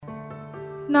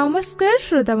नमस्कार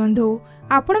श्रोता बंधु,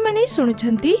 आपण माने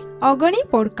सुनुछंती अगणी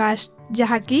पॉडकास्ट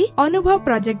जहाँकि अनुभव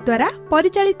प्रोजेक्ट द्वारा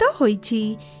परिचालित होईछि।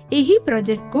 एही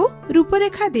प्रोजेक्ट को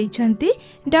रूपरेखा देइछंती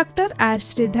डॉक्टर आर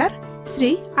श्रीधर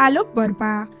श्री आलोक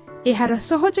वर्मा। एहार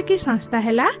सहयोगी संस्था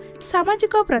हैला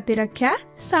सामाजिक प्रतिरक्षा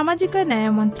सामाजिक न्याय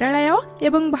मंत्रालय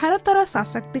एवं भारतर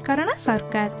सशक्तिकरण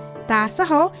सरकार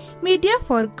तासह मीडिया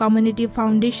फॉर कम्युनिटी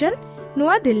फाउंडेशन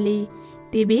नुआ दिल्ली।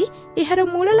 तेबे एहार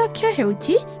मूल लक्ष्य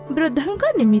हेउछि वृद्धंक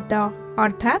निमित्त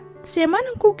अर्थात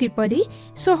सेमानंकु किपरि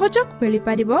सहयोग मिलि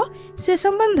पारिबो से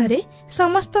संबंधरे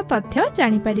समस्त तथ्य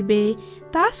जानि पारिबे।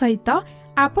 ता सहित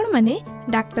आपण माने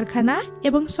डाक्तरखाना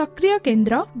एवं सक्रिय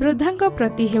केन्द्र वृद्धांक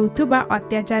प्रति हेउथुबा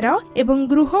अत्याचार एवं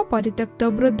गृह परित्यक्त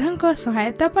वृद्धांक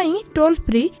सहायता पई टोल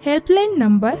फ्री हेल्पलाइन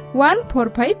नंबर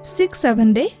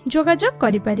 14567 रे जोगाजोग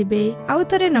करि पारिबे। आउ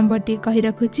थरे नंबर टी कहि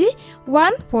रखुची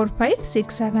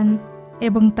 14567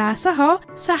 एवं तासह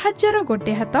साहाଯ୍ୟର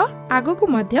गोटे हाथ आगकु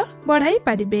मध्य बढ़ाई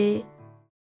पारिबे।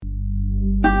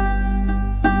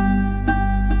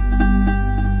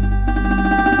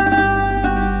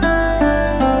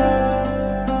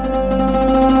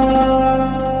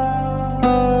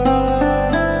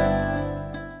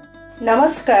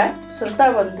 नमस्कार श्रोता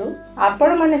बंधु,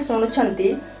 आपण माने सुनुछंती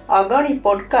अगणी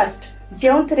पॉडकास्ट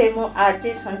जेउथरे मु आज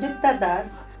संयुक्ता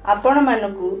दास आपण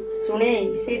मानकु सुने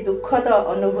से दुखद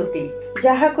अनुभूति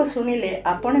जहाको सुनिले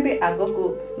आपण भी आगकु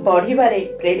बढ़िबारे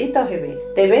प्रेरित हेबे।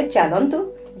 तेबे चलंतु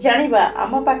जानिबा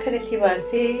आम पाखरे थिबा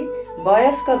से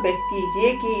वयस्क व्यक्ति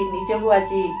जे कि निजगु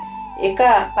आज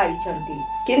एका पाइछंती,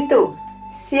 किंतु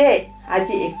से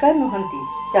आज एका नुहंती।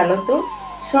 चलंतु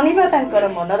सुनिबा तांकर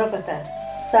मनर कथा।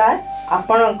 सर,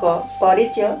 आपणक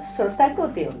परिचय श्रोता को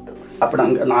दियंतु।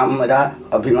 आपणक नाम मेरा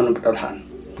अभिमन्यु प्रधान,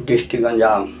 डिस्ट्रिक्ट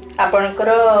गंजाम। आपणकर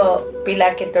पिला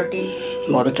केतोटी?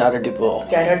 मोर चारोटी पुओ।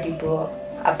 चारोटी पुओ।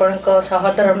 आपणक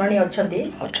सहधर्मणी अछंती?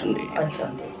 अछंती।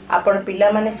 अछंती। आपण पिला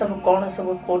माने सब कोन सब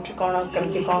कोठी कोन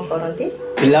केमती कोन करंती?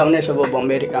 पिला माने सब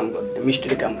बॉम्बे रे काम करते,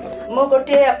 मिस्त्री काम करते। मो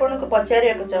गोटे आपणक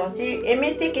पचारिया को चाहूची,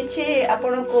 एमिति किछि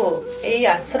आपणको एई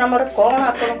आश्रम र कोन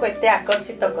आपणको एते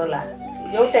आकर्षित कला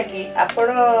जोटा कि आपण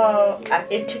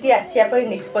एठिकी आसिया पई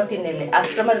निष्पत्ति नेले,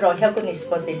 आश्रम रे रहिया को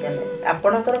निष्पत्ति देले,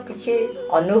 आपणकर किछि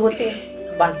अनुभूति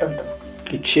बांटंतो?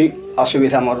 किछि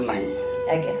असुविधा मोर नाही।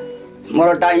 आज्ञा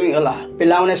मोर टाइम गला,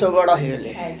 पिला माने सब बड़ हे गेले।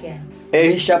 आज्ञा ए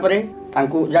हिसाब रे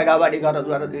तांकू जगह बाड़ी घर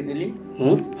द्वार दे दिली।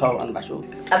 भगवान बासु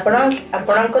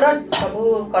आपणकर सब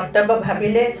कर्तव्य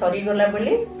भाबिले सरी गला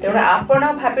बोली, तेणु आपण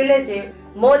भाबिले जे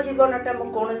मो जीवनटा मो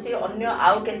कोनसी अन्य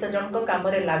आउ केते जनक काम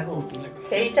रे लागू,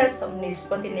 सेईटा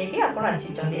निष्पत्ति नै कि आपण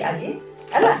आसी चंदी आज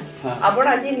हला। आपण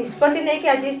आज निष्पत्ति नै कि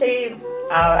आज सेई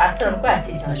आश्रम को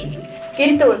आसी चंदी,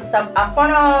 किंतु सब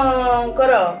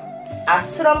आपणकर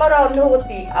आश्रम र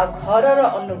अनुभूति आ घर र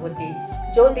अनुभूति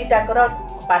जो दिटा कर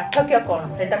पार्थक्य कोन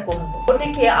सेटा कोहंतु। गोटे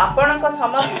कि आपणक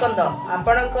समस्कंद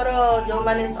आपणकर जो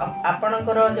माने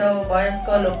आपणकर जो वयस्क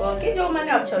लोक कि जो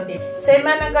माने अछंती से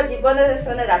मानक जीवन रे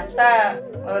सने रास्ता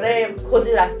रे खोज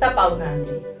रास्ता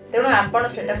पाउनांती, तेणु आपण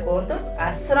सेटा कोहंतु।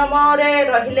 आश्रम रे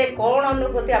रहिले कोन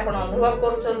अनुभूति आपण अनुभव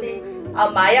करूचंती आ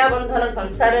माया बंधन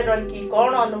संसार रे रही कि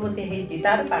कोन अनुभूति हेची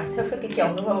तार पार्थक्य किछि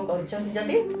अनुभव करूचंती?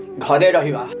 जदी घरे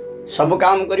रहिबा सब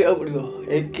काम करियो पड़ियो,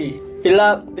 एक की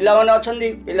पिला माने अछंती,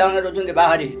 पिला माने रहउचंती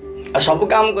बाहरी आ सब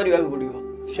काम करियो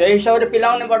पड़ियो। से हिसाब रे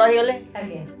पिला माने बड़ा हेले।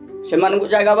 आज्ञा से मानकु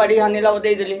जागा बाड़ी हानिला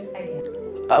दे देली।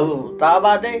 आज्ञा आउ ता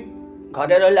बादे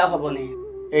घरे रहला हबनी।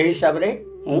 ए हिसाब रे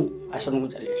हूँ आश्रम को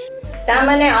चली आसी। ता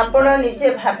माने आपण निजे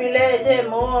भाबिले जे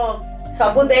मो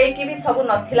सब देई कि भी सब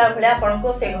नथिला भलिया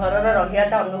आपनको से घर रे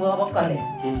रहियाटा अनुभव कले,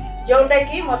 जोटा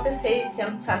कि मते सेई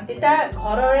शांतिटा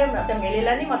घर रे मते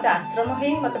मिलिलानी, मते आश्रम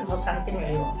ही मते बहुत शांति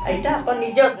मिलिबो। एटा आपण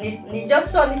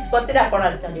निजस्व निष्पत्ति रे आपण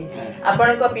आछथि।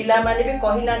 आपनको पिला माने भी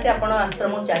कहिनाते आपण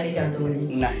आश्रम चली जातु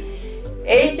बोली नाही।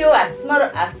 एई जो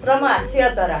आश्रम आसिया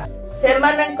द्वारा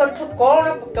सेमानकर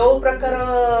कोन को प्रकार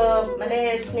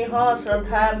माने स्नेह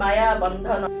श्रद्धा माया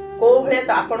बंधन को भले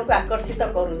तो आपन को आकर्षित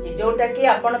करूची, जोटा कि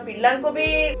आपण पिला को भी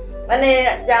माने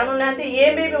जानू नाते ये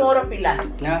भी मोर पिला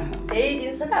सेई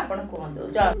जिंसटा आपण कोहंदो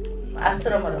जो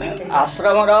आश्रम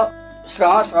रो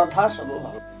स्नेह श्रद्धा सब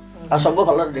भल आ सब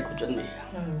भल देखुचंदी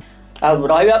आ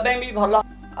रहबा पे भी भल आ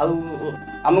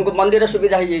हमको मंदिर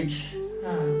सुविधा हो जाई,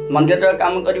 मंदिर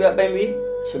काम करबा पे भी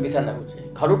सुविधा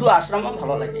लागुची। घरटू आश्रम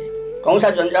भल लागे, कौन सा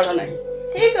जंजाल नहीं।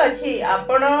 ठीक अछि,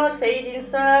 आपण सेई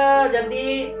जिंस जदी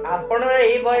आपण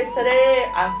ए वयस रे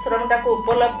आश्रम टाको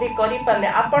उपलब्धि करि पाले,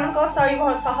 आपण को सही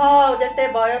सह जते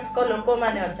वयस्क लोक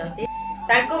माने अछंती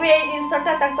तांको भी एई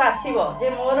जिनसटा तांको आसीबो जे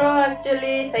मोर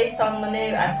एक्चुअली सही माने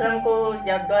आश्रम को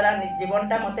द्वारा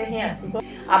जीवनटा मते ही आसीबो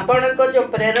आपण को जो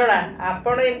प्रेरणा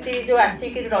आपण एमती जो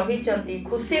आसिक रही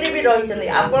खुशी रे भी रही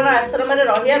आपण आश्रम रे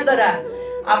रहिया द्वारा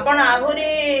आपण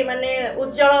आहुरी माने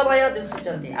उज्जवलमय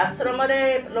दिसुचंती आश्रम रे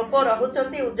लोक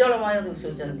रहुचंती उज्जवलमय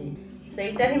दिसुचंती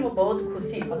सेटा ही मो बहुत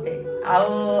खुशी मते आउ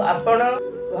आपण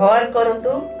भगवान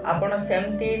करतु आपण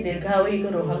सेमती दीर्घायु को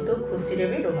रहंतु खुशी रे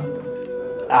भी रहंतु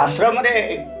आश्रम रे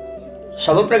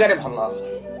सब प्रकार भल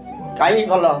कहीं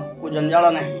भल को जंजाल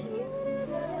नहीं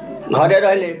घरे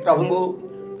रहिले प्रभु को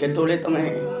केतोले तमें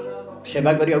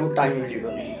सेवा करिया को टाइम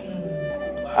मिलिबनी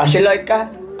आसिल एका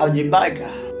आ जिबा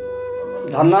एका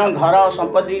धन घर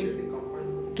संपत्ति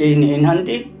कई नहीं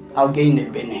नांती आ कई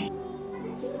नेबे नहीं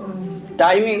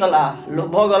टाइम गला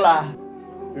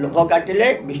लोभ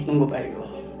काटिले विष्णु को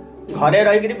पाइबो घरे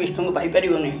रही विष्णु को पाई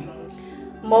परिबो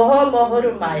नहीं मोह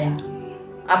मोहरु माया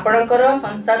आपणकर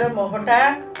संसार मोहटा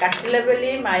काटिले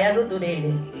बेली मायारू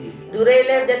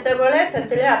दूरेले जेते बेले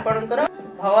सेतिले आपणकर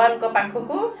भगवान को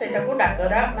पाखकू सेटा को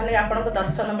डाकरा माने आपन को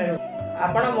दर्शन मिलु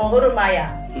आपण मोहरु माया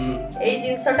एई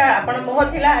जिंसटा आपण मोह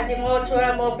थिला आज मो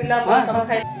छुआ मो पिला मो सब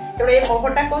खाइ तेणु ए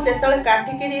मोहटा को जेतले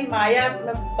काटिकिरी माया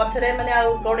पछरे माने आ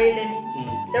गोडेलेनी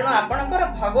तेणु आपणकर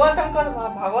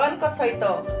भगवान को सहित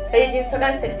सेई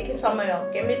जिंसटा सेतिकी समय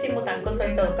केमिति मु तांको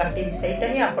सहित काटिबी सेटा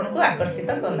ही आपण को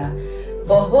आकर्षित कला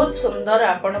बहुत सुंदर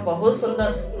आपण बहुत सुंदर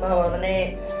माने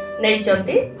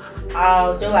नैचंती आ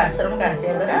जो आश्रम का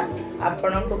आसिया द्वारा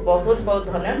आपण को बहुत बहुत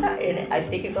धन्यवाद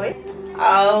एति की कहि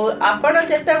आपण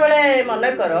जेते बेले मन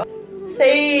कर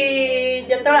सेई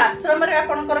जेते आश्रम रे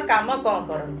आपणकर काम कोन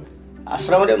करन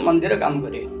आश्रम रे मंदिर काम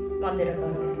करे मंदिर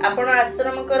कर आपण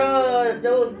आश्रम कर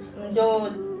जो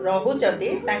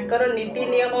रहुचंती तांकर नीति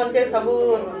नियम जे सब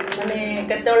माने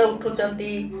केते बेले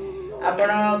उठुचंती आपण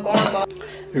कोन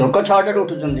लोक 6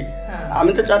 उठुचंती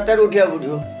आमे तो 4 उठिया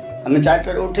पड़ियो आमे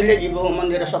 4 उठिले जीवो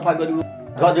मंदिर सफा करिवो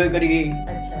धोई करिगी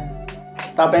अच्छा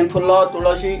ता पे फूल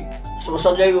तुलसी सब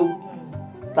सजाइबो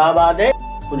ता बाद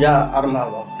पूजा आरंभ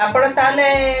हो आपण ताले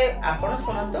आपण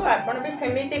सुनतो आपण भी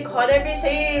सेमिति घरे भी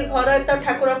सही घर तो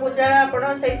ठाकुर पूजा आपण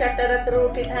सही 4 रात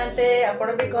उठी थांते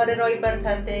आपण भी घरे रही पर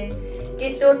थांते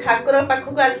किंतु ठाकुर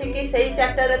पाखु आसी कि सही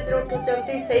 4 रात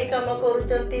उठुचंती सही काम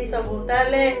करूचंती सब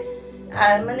ताले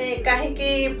माने काहे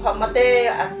कि मते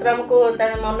आश्रम को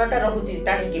मनटा रहुची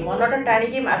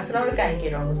टाणी आश्रम काहे कि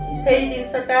रहुची सेही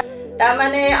जिंसटा ता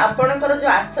माने आपणकर जो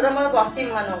आश्रम बसी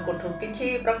मानकोठु किछि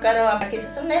प्रकार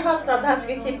स्नेह श्रद्धा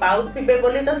किछि पाउथिबे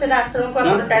बोली तो सेटा आश्रम को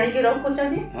आपण टाणी की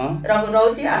रखुचंती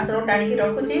रहउची आश्रम टाणी की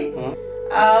रखुची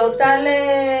आ ताले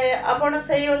आपण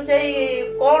सेही अनुसाई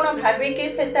कोन भाबी कि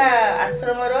सेटा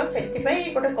आश्रम रो सेति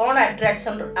पई गोटे कोन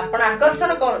अट्रैक्शन आपण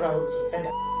आकर्षण कोन रहउची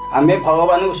सेटा आमे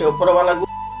भगवान को से ऊपर वाला को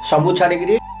सब छाड़ी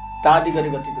करी ता दिगरी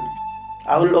गति करी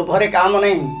आ लोभरे काम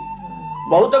नहीं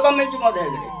बहुत कमे छी मधे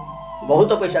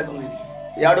बहुत पैसा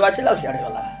कमे याडू आसिला सियाडे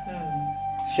गला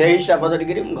से हिसाब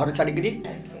धरिकरी घर छाड़ी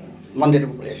मंदिर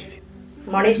को पळे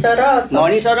आसिले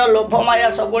मनीषर लोभ माया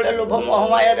सब लोभ मोह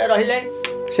माया रे रहिले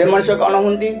से मनुष्य कौन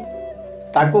हुंदी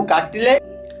ताकू काटिले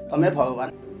तमे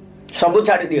भगवान सब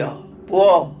छाड़ी दियो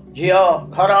पुओ झियो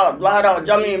घर द्वार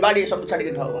जमी बाड़ी सब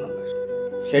छाड़ी भगवान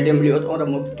से मिल तुम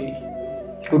मुक्ति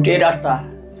गोटे रास्ता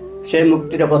से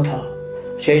मुक्तिर पथ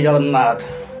से जगन्नाथ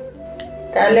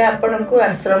ताले आपण को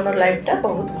आश्रम लाइफटा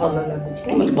बहुत भल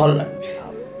लागुची भल लागुची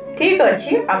ठीक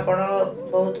अछि आपण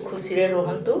बहुत खुशी रे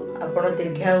रहंतु आपण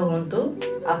दीर्घायु होंतु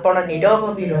आपण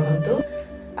निरोग भी रहंतु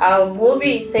आ मु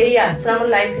भी सेही आश्रम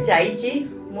लाइफ जाईची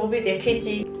मु भी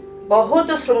देखिची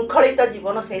बहुत श्रृंखलित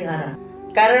जीवन से धारा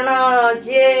कारण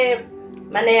जे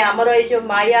माने हमर ए जो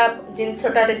माया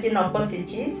जिनसटा रे जे न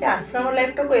पसिची से आश्रम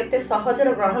लाइफ को एते सहज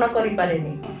रे ग्रहण करि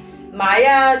पारेनी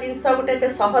माया जिनस गोटे एते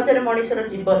सहज रे मनुष्यर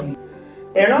जीवन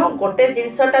तेणु गोटे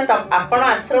जिनसटा आपण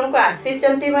आश्रम को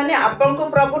आसीचंती माने आपण को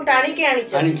प्रभु टाणी के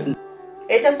आनी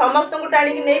एटा समस्त को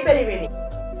टाणी के नै परिबेनी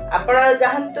आपण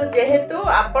जहांतु जेहेतु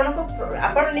आपण को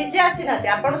आपण निजे आसी नाते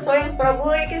आपण स्वयं प्रभु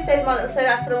है कि से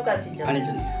आश्रम को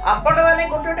आसीचंती आपण माने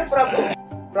गोटे प्रभु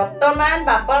वर्तमान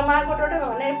बापा माँ गोटे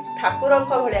माने ठाकुर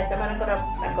भाया से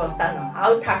स्थान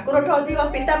आउ ठाकुर अधिक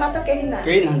पिता माँ तो कहीं ना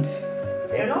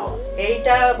तेणु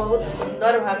एटा बहुत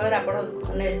सुंदर भाव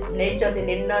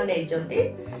निर्णय नहीं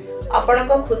आपण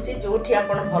को खुशी जो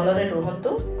भलरे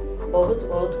रुहतु बहुत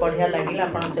बहुत बढ़िया लगे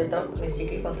आपण सहित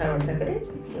मिसिकी कथबार्ता करे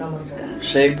नमस्कार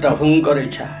से प्रभु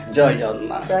इच्छा जय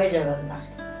जगन्नाथ जय जगन्नाथ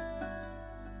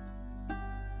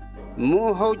मु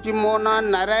हूँ मो ना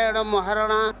नारायण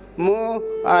महाराणा मु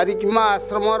आरिकमा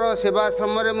आश्रम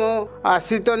सेवाश्रम मु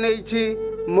आश्रित नहीं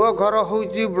मो घर हूँ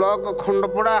ब्लॉक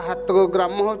खंडपड़ा हाथ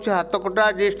ग्राम हूँ हाथकटा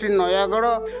डिस्ट्रिक्ट नयागढ़।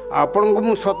 आपण को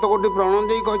मुझे शत कोटी प्रणाम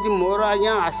दे कही मोर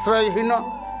आज्ञा आश्रयहीन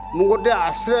मु गोटे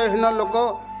आश्रयहीन लोक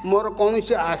मोर कौन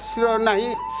आश्रय ना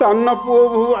सान पुओ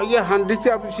बहू आज्ञा हांडी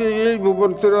चाप से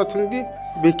भुवनेश्वर अच्छा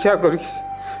भिक्षा कर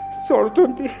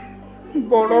चलुँच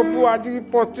बड़ पु आज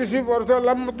 25 वर्ष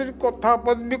है मत कथा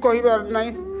भी कहबार ना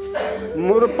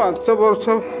मोर 5 वर्ष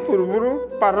पूर्व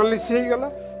पारालिसिस हो गला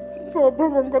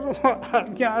प्रभुंकर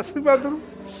आज्ञा आशीर्वाद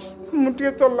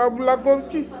मुझे चला बुला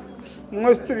करुच्ची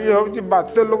मो स्त्री हूँ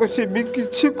बात्य लोक सी भी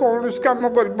किसी कौन काम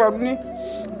कर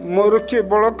मोर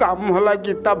केवल काम है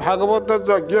गीता भागवत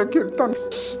यज्ञ कीर्तन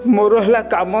मोर है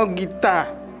काम गीता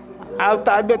आ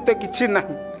व्यत कि ना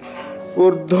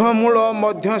ऊर्ध्वमूल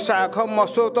मध्य शाख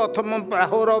मसोत अथम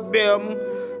प्राहुर व्ययम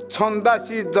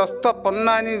छंदासी जस्त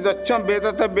पन्नानी जच्च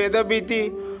वेदत वेदवीति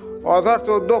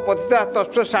अधचौद्व पतिता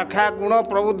तस्व शाखा गुण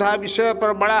प्रबुद्धा विषय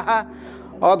प्रबला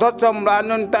अधच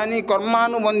म्लान्तानी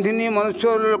कर्मानुबंधिनी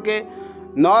मनुष्य लोके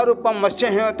न रूपम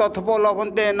मत्स्य तथप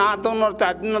लभंते नातन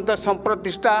चादिनत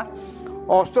संप्रतिष्ठा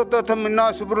अस्तोथ मीन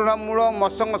सुवृण मूल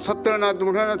मसंग सत्यन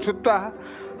दृढ़ छुत्वा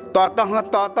ततः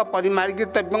तत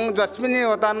परिमार्गितव्यं जस्मिन्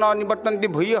वतान निवर्तन्ति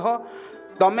भूय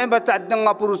तमेव चाद्यंग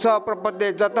पुरुष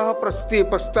प्रपदे जतः प्रस्तुति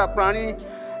प्रस्तुता प्राणी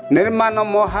निर्माण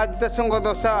मोहाजित संग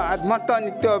दोष आत्मत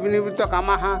नित्य अभिनिवृत्त काम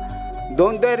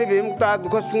द्वंद्व विमुक्ता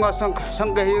दुख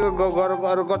संग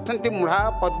गच्छन्ति मूढ़ा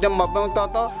पद्यम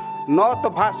अव्यत न तो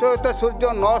भाषयत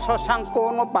सूर्य न शशांको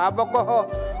न पावक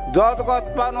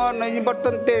जदगत्वान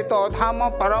निवर्तन्ते तधाम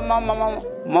परम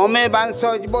ममे बांस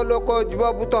जीवलोक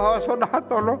जीवभूत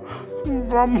सनातन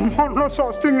ब्रह्मण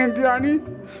षष्ठी निधियाणी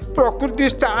प्रकृति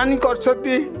स्थानी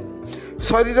कर्षति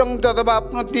शरीर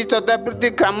तदवाप्नोति तदावृत्ति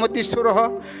क्रामति स्वर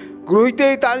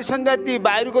गृहीते तानि संजाति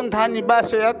वायुर्गंधा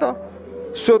निवासयात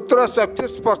श्रोत्र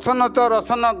चक्षुस्पर्शन च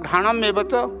रसन घ्राणमेव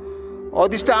च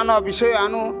अधिष्ठान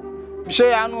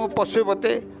विषयानु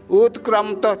पश्यवते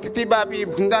उत्क्रांत स्थितिवापी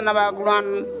भुंजान वा गुणान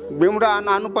विमूढ़ान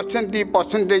अनुपश्यन्ति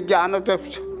पश्यन्ते ज्ञान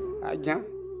आज्ञा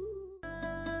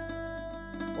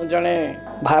जड़े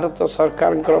भारत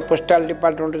सरकार पोस्टाल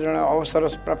डिपार्टमेंट जड़े अवसर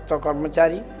प्राप्त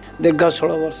कर्मचारी दीर्घ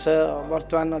 16 वर्ष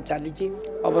वर्तमान चली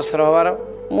अवसर हबार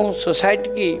मु सोसाइटी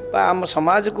की आम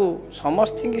समाज को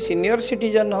समस्त की सीनियर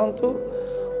सिटीजन हूँ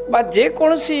बा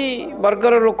जेकोसी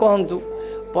वर्गर लोक हूँ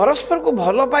परस्पर को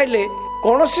भल पाइले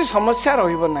कौन सी समस्या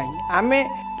रही आम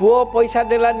पुओ पैसा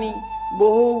देलानी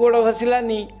बोहू गोड़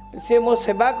घसिलानी से मो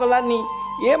सेवा कलानी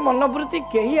ये मनोवृत्ति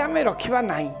कहीं आम रखा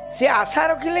ना से आशा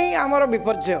रखिले ही आमर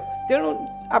विपर्य तेणु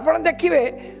आपड़ देखिए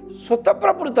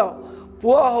स्वतःप्रवृत्त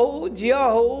पुओ हो झी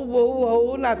हो बोहू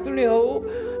हो नातुणी हो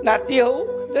नाती हो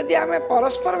जदि आम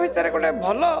परस्पर भितर गोटे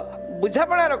भल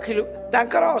बुझापड़ा रखिलु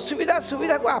तांकर असुविधा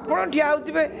सुविधा को आपण ठिया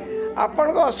होतिबे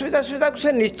आपण को असुविधा सुविधा को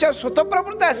से निश्चय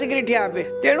स्वतःप्रवृत्त आसिक ठिया हे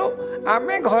तेणु आम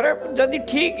घरे जदि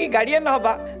ठीक गार्डियन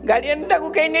हवा गार्डियन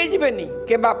टाक कहीं नहीं जीवेनी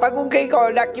के बापा को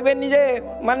कहीं डाकबेनि जे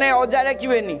माने अजा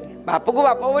डाकबेनि बाप को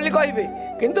बाप बोली कहे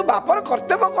किंतु बापर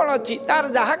कर्तव्य कौन अच्छी तार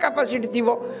जहाँ कैपेसिटी थी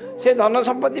से धन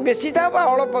संपत्ति बेसी था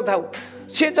अल्प था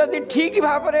सी जदि ठीक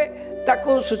भाव में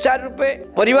ताकू सुचारू रूपे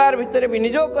परिवार भितर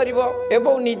विनियोग करिवो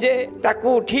एवं निजे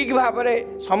ताकू ठीक भाव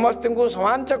में समस्त को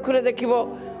समान चक्षुरे देखिवो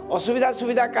असुविधा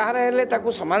सुविधा कहार हेले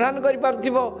ताकू समाधान करि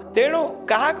पारथिवो तेणु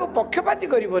कहा को पक्षपाती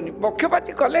करिवोनी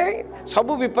पक्षपाती कले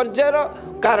सबु विपर्ययर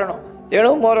कारण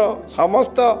तेणु मोर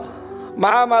समस्त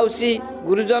माँ मौसी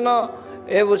गुरुजन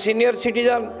एवं सीनियर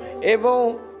सिटीजन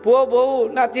एवं पुओ बोहू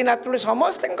नाती नातुणी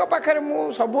समस्त पाखे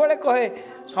मुझे सबुले कहे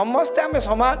समस्ते आम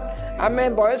सामान आम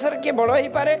बयस किए बड़ हो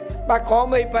पारे बा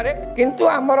कम हो पारे किंतु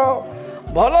आमर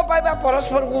भल पाइबा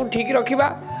परस्पर को ठीक रखा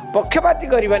पक्षपाती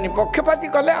करवानी पक्षपाती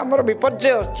कले आमर विपर्य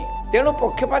अच्छी तेणु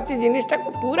पक्षपाती जिनिसटा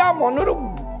पूरा मनर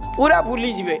पूरा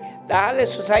भूली जाए ताहले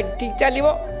सोसाइटी ठीक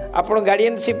चलो आपण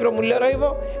गार्डियनशिप मूल्य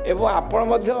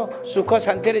रहा सुख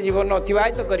शांति जीवन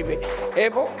अतिवाहित करेंगे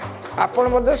एवं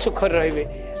आपण सुखर रे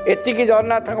एतिकी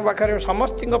जगन्नाथ पाखे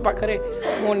समस्त पाखे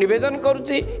मुझे नवेदन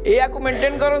करुँची या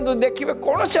मेंटेन करूँ देखिए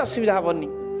कौन से असुविधा हेनी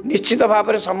निश्चित भाव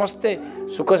में समस्ते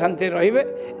सुख शांति रे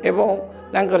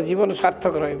एवं जीवन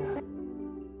सार्थक रही।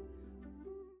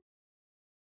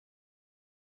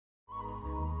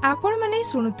 आपण माने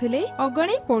शुणुथिले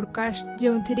अगणी पॉडकास्ट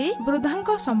जोंथिरे वृद्धांक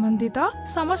संबंधित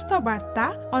समस्त वार्ता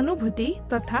अनुभूति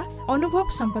तथा अनुभव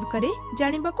संपर्क रे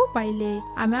जानिबाकू पाइले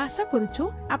आमे आशा करूछु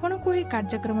आपनकू ए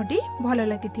कार्यक्रमटी भल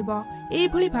लागिथिबो एई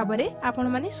भली भाबरे आपण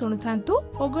माने शुणुथांतु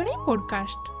अगणी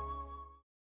पॉडकास्ट।